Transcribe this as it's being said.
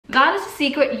That is a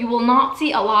secret you will not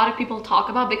see a lot of people talk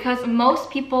about because most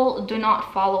people do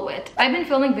not follow it. I've been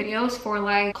filming videos for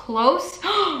like close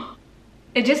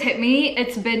it just hit me.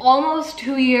 It's been almost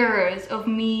 2 years of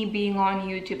me being on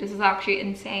YouTube. This is actually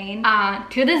insane.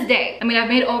 To this day, I mean, I've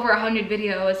made over 100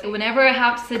 videos. Whenever I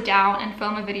have to sit down and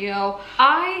film a video,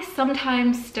 I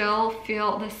sometimes still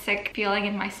feel this sick feeling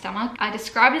in my stomach. I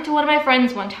described it to one of my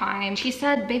friends one time. She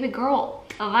said, baby girl,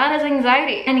 that is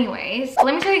anxiety. Anyways,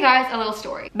 let me tell you guys a little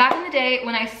story. Back in the day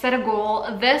when I set a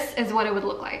goal, this is what it would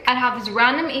look like. I'd have this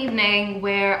random evening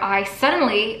where I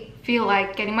suddenly feel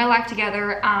like getting my life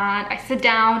together, and I sit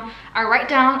down, I write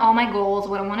down all my goals,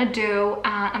 what I want to do,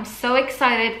 and I'm so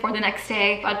excited for the next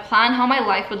day. I'd plan how my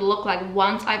life would look like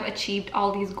once I've achieved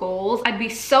all these goals. I'd be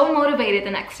so motivated the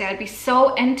next day. I'd be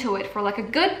so into it for like a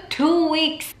good 2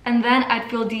 weeks, and then I'd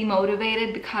feel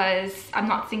demotivated because I'm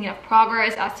not seeing enough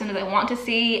progress as soon as I want to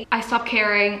see. I stop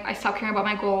caring about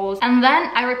my goals, and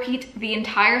then I repeat the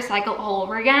entire cycle all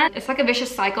over again. It's like a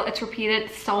vicious cycle. It's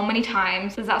repeated so many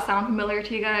times. Does that sound familiar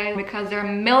to you guys? Because there are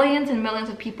millions and millions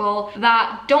of people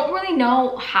that don't really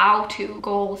know how to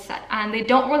goal set, and they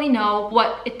don't really know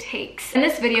what it takes. In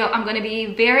this video, I'm going to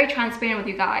be very transparent with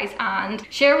you guys and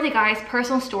share with you guys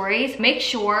personal stories. Make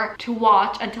sure to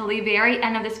watch until the very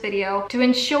end of this video to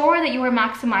ensure that you are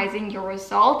maximizing your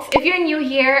results. If you're new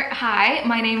here, hi,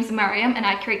 my name is Maryam and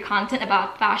I create content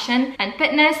about fashion and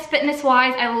fitness.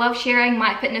 Fitness-wise, I love sharing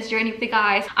my fitness journey with you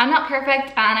guys. I'm not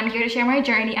perfect and I'm here to share my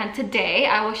journey, and today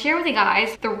I will share with you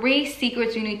guys 3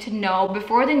 secrets you need to know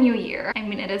before the new year. I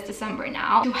mean, it is December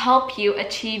now, to help you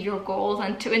achieve your goals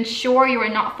and to ensure you are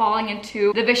not falling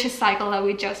into the vicious cycle that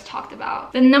we just talked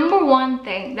about. The number 1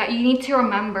 thing that you need to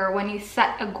remember when you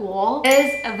set a goal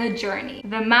is the journey.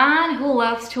 The man who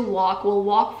loves to walk will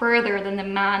walk further than the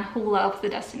man who loves the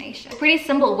destination. It's pretty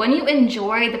simple. When you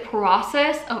enjoy the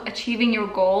process of achieving your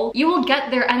goal, you will get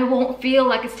there and it won't feel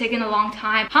like it's taken a long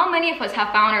time. How many of us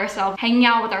have found ourselves hanging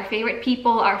out with our favorite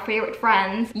people, our favorite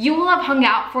friends? You will have hung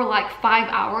out for like 5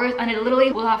 hours and it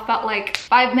literally will have felt like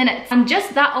 5 minutes. And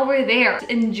just that over there,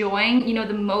 enjoying, you know,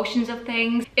 the motions of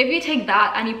things. If you take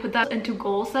that and you put that into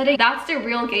goal setting, that's the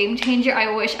real game changer.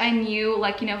 I wish I knew,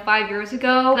 like, you know, 5 years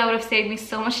ago. That would have saved me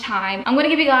so much time. I'm gonna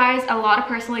give you guys a lot of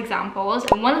personal examples,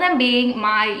 and one of them being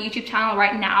my YouTube channel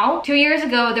right now. 2 years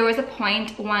ago, there was a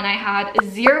point when I had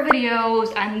 0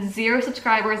 videos and 0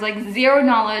 subscribers, like 0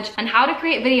 knowledge on how to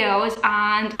create videos,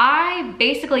 and I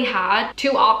basically had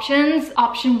 2 options.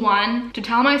 Option 1, to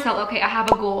tell myself, okay, I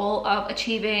have a goal of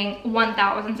achieving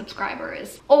 1,000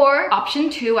 subscribers. Or option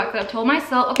 2, I could have told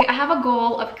myself, okay, I have a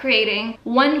goal of creating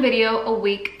 1 video a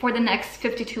week for the next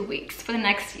 52 weeks, for the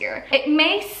next year. It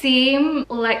may seem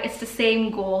like it's the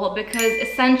same goal because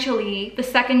essentially the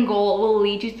second goal will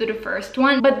lead you to the first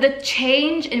one, but the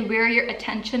change in where your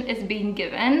attention is being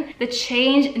given, the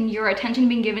change in your attention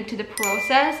being given to the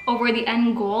process over the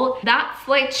end goal, that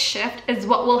slight shift is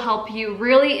what will help you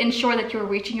really ensure that you're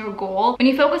reaching your goal. When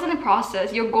you focus on the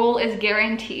process, your goal is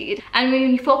guaranteed, and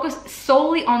when you focus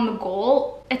solely on the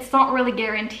goal, it's not really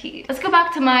guaranteed. Let's go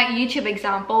back to my YouTube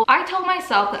example. I told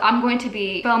myself that I'm going to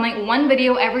be filming 1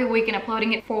 video every week and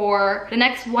uploading it for the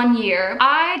next 1 year.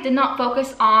 I did not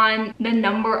focus on the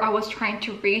number I was trying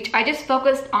to reach. I just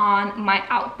focused on my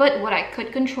output, what I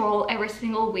could control every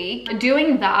single week.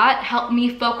 Doing that helped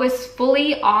me focus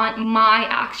fully on my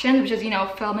actions, which is, you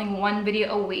know, filming 1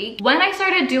 video a week. When I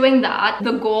started doing that,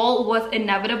 the goal was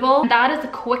inevitable. That is the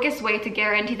quickest way to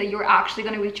guarantee that you're actually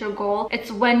going to reach your goal.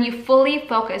 It's when you fully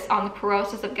focus on the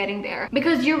process of getting there,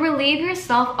 because you relieve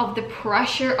yourself of the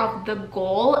pressure of the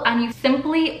goal and you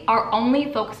simply are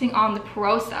only focusing on the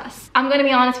process. I'm gonna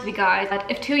be honest with you guys,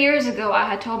 that if 2 years ago I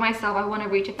had told myself I want to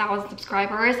reach 1,000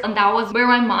 subscribers and that was where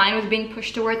my mind was being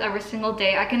pushed towards every single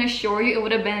day, I can assure you it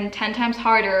would have been 10 times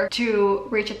harder to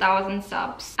reach 1,000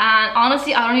 subs. And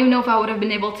honestly, I don't even know if I would have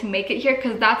been able to make it here,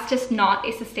 because that's just not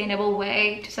a sustainable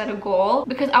way to set a goal,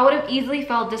 because I would have easily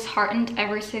felt disheartened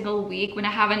every single week when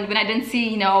I didn't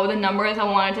see, you know, the numbers I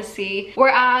wanted to see.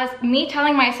 Whereas me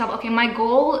telling myself, okay, my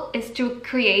goal is to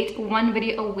create 1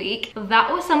 video a week,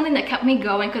 that was something that kept me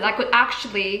going, because I could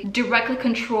actually directly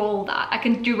control that. I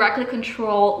can directly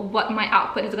control what my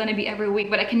output is going to be every week,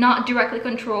 but I cannot directly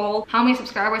control how many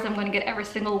subscribers I'm going to get every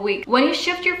single week. When you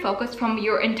shift your focus from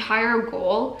your entire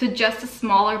goal to just a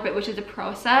smaller bit, which is the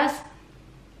process,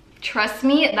 trust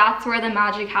me, that's where the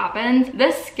magic happens.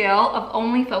 This skill of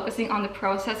only focusing on the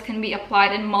process can be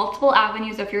applied in multiple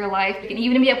avenues of your life. It can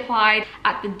even be applied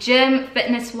at the gym,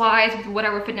 fitness-wise, with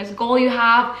whatever fitness goal you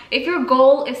have. If your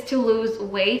goal is to lose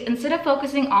weight, instead of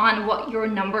focusing on what your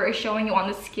number is showing you on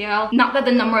the scale, not that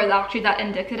the number is actually that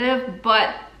indicative,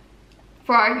 but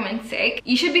for argument's sake,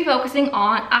 you should be focusing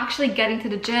on actually getting to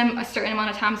the gym a certain amount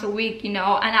of times a week, you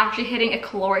know, and actually hitting a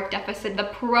caloric deficit, the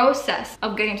process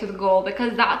of getting to the goal,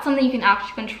 because that's something you can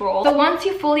actually control. So once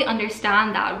you fully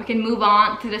understand that, we can move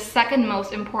on to the second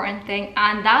most important thing,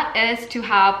 and that is to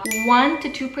have 1 to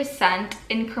 2%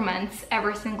 increments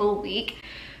every single week.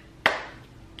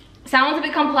 Sounds a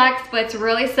bit complex, but it's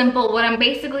really simple. What I'm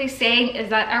basically saying is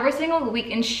that every single week,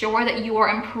 ensure that you are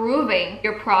improving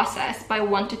your process by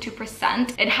 1 to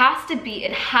 2%. It has to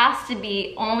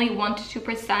be only 1 to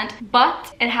 2%,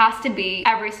 but it has to be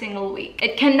every single week.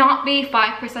 It cannot be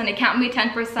 5%, it can't be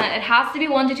 10%. It has to be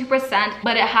 1 to 2%,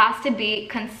 but it has to be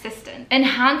consistent.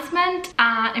 Enhancement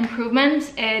and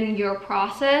improvements in your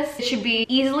process should be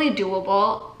easily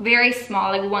doable, very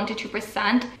small, like 1 to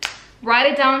 2%.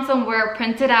 Write it down somewhere,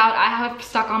 print it out. I have it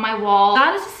stuck on my wall.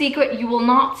 That is a secret you will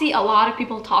not see a lot of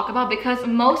people talk about because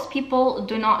most people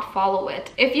do not follow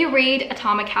it. If you read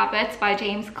Atomic Habits by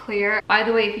James Clear, by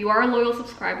the way, if you are a loyal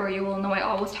subscriber, you will know I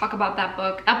always talk about that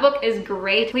book. That book is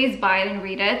great. Please buy it and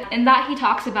read it. In that, he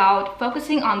talks about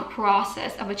focusing on the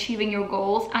process of achieving your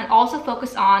goals and also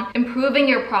focus on improving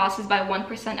your process by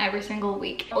 1% every single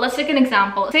week. Let's take an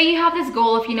example. Say you have this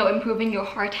goal of, you know, improving your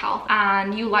heart health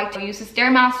and you like to use the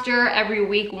Stairmaster every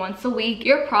week, once a week.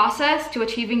 Your process to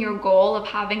achieving your goal of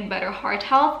having better heart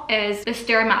health is the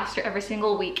Stairmaster every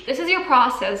single week. This is your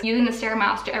process, using the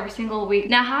Stairmaster every single week.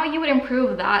 Now, how you would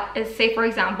improve that is, say for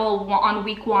example, on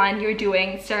week 1, you're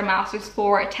doing Stairmasters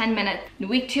for 10 minutes. In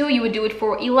week 2, you would do it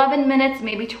for 11 minutes,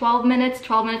 maybe 12 minutes.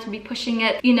 12 minutes would be pushing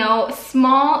it. You know,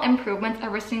 small improvements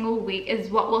every single week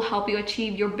is what will help you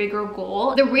achieve your bigger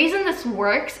goal. The reason this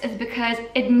works is because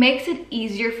it makes it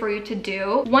easier for you to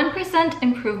do. 1%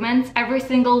 improvements every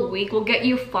single week will get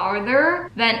you farther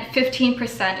than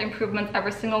 15% improvements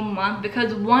every single month,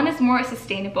 because one is more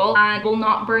sustainable and will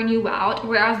not burn you out,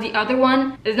 whereas the other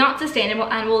one is not sustainable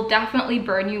and will definitely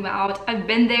burn you out. I've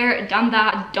been there, done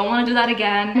that, don't want to do that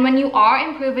again. And when you are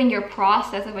improving your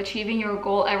process of achieving your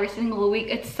goal every single week,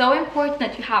 it's so important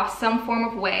that you have some form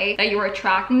of way that you are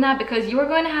tracking that, because you are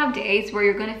going to have days where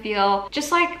you're going to feel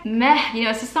just like meh, you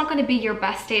know, it's just not going to be your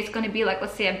best day. It's going to be like,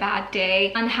 let's say, a bad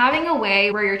day. And having a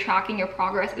way where you're tracking your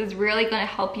progress is really going to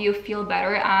help you feel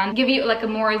better and give you like a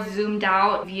more zoomed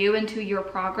out view into your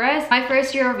progress. My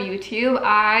first year of YouTube,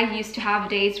 I used to have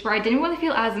days where I didn't really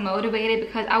feel as motivated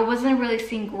because I wasn't really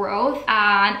seeing growth,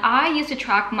 and I used to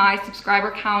track my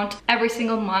subscriber count every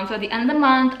single month. So at the end of the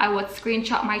month, I would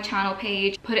screenshot my channel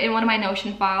page, put it in one of my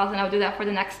Notion files, and I would do that for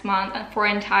the next month and for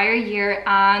an entire year.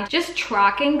 And just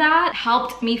tracking that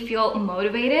helped me feel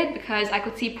motivated because I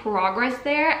could see progress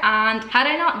there, and had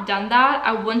I not done that,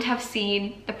 I wouldn't have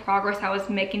seen the progress I was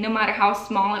making, no matter how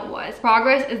small it was.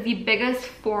 Progress is the biggest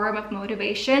form of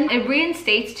motivation. It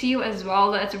reinstates to you as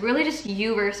well that it's really just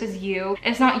you versus you.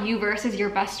 It's not you versus your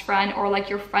best friend or like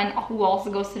your friend who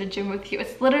also goes to the gym with you.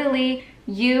 It's literally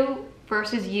you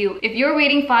versus you. If you're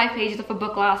reading 5 pages of a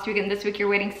book last week and this week you're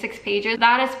reading 6 pages,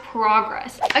 that is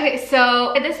progress. Okay,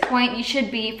 so at this point, you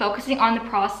should be focusing on the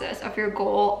process of your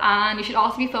goal, and you should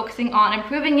also be focusing on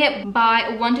improving it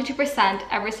by 1 to 2%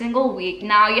 every single week.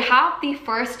 Now, you have the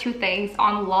first 2 things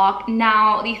on lock.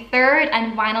 Now, the third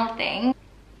and final thing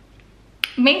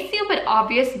may seem a bit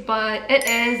obvious, but it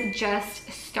is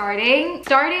just starting.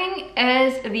 Starting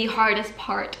is the hardest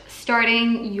part.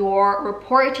 Starting your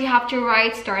report you have to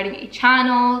write, starting a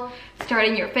channel,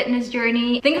 starting your fitness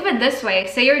journey. Think of it this way.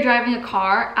 Say you're driving a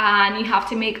car and you have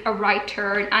to make a right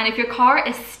turn, and if your car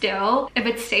is still, if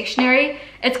it's stationary,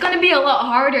 it's going to be a lot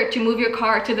harder to move your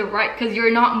car to the right because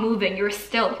you're not moving, you're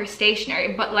still, you're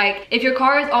stationary. But like if your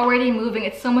car is already moving,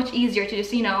 it's so much easier to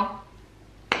just, you know,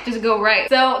 just go right.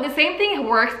 So the same thing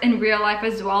works in real life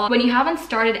as well. When you haven't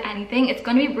started anything, it's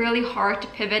going to be really hard to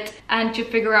pivot and to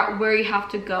figure out where you have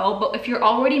to go. But if you're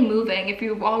already moving, if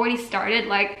you've already started,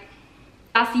 like,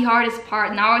 that's the hardest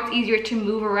part. Now it's easier to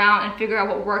move around and figure out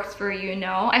what works for you, you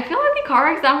know? I feel like the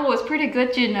car example was pretty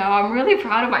good, you know? I'm really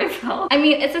proud of myself. I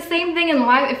mean, it's the same thing in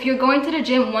life. If you're going to the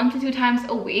gym 1 to 2 times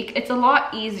a week, it's a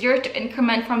lot easier to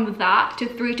increment from that to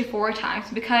 3 to 4 times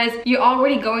because you're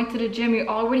already going to the gym. You're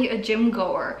already a gym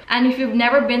goer. And if you've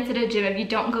never been to the gym, if you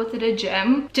don't go to the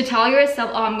gym, to tell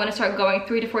yourself, oh, I'm gonna start going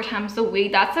 3 to 4 times a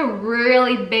week, that's a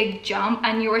really big jump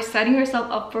and you are setting yourself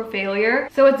up for failure.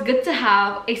 So it's good to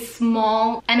have a small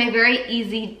and a very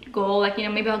easy goal, like, you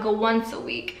know, maybe I'll go once a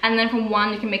week, and then from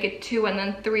 1 you can make it 2 and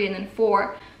then 3 and then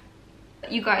 4.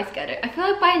 You guys get it. I feel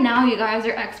like by now you guys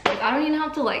are experts. I don't even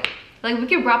have to like Like, we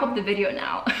can wrap up the video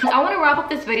now. I want to wrap up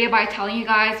this video by telling you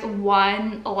guys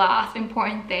one last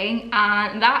important thing,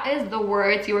 and that is the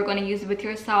words you are going to use with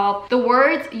yourself. The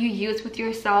words you use with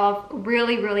yourself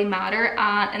really matter.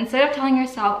 And instead of telling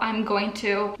yourself, I'm going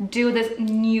to do this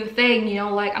new thing, you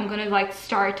know, like I'm gonna like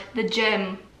start the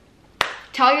gym,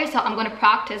 tell yourself, I'm going to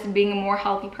practice being a more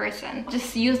healthy person.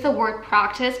 Just use the word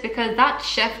practice, because that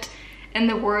shift in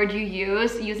the word you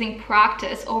use, using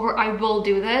practice over I will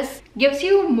do this, gives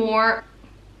you more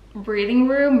breathing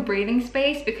room, breathing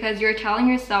space, because you're telling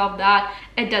yourself that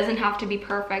it doesn't have to be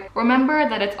perfect. Remember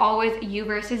that it's always you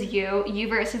versus you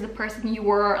versus the person you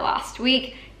were last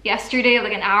week, yesterday,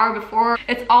 like an hour before.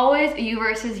 It's always you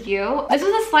versus you. This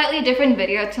was a slightly different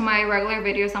video to my regular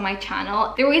videos on my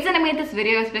channel. The reason I made this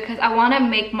video is because I want to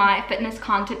make my fitness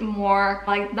content more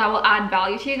like that will add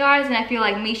value to you guys, and I feel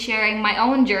like me sharing my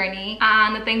own journey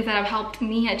and the things that have helped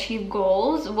me achieve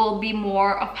goals will be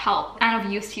more of help and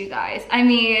of use to you guys. I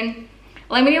mean,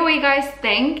 let me know what you guys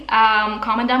think.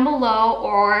 Comment down below,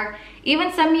 or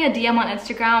even send me a DM on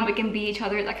Instagram. We can be each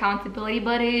other's accountability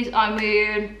buddies. I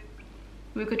mean,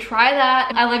 we could try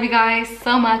that. I love you guys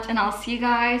so much, and I'll see you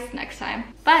guys next time.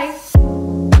 Bye.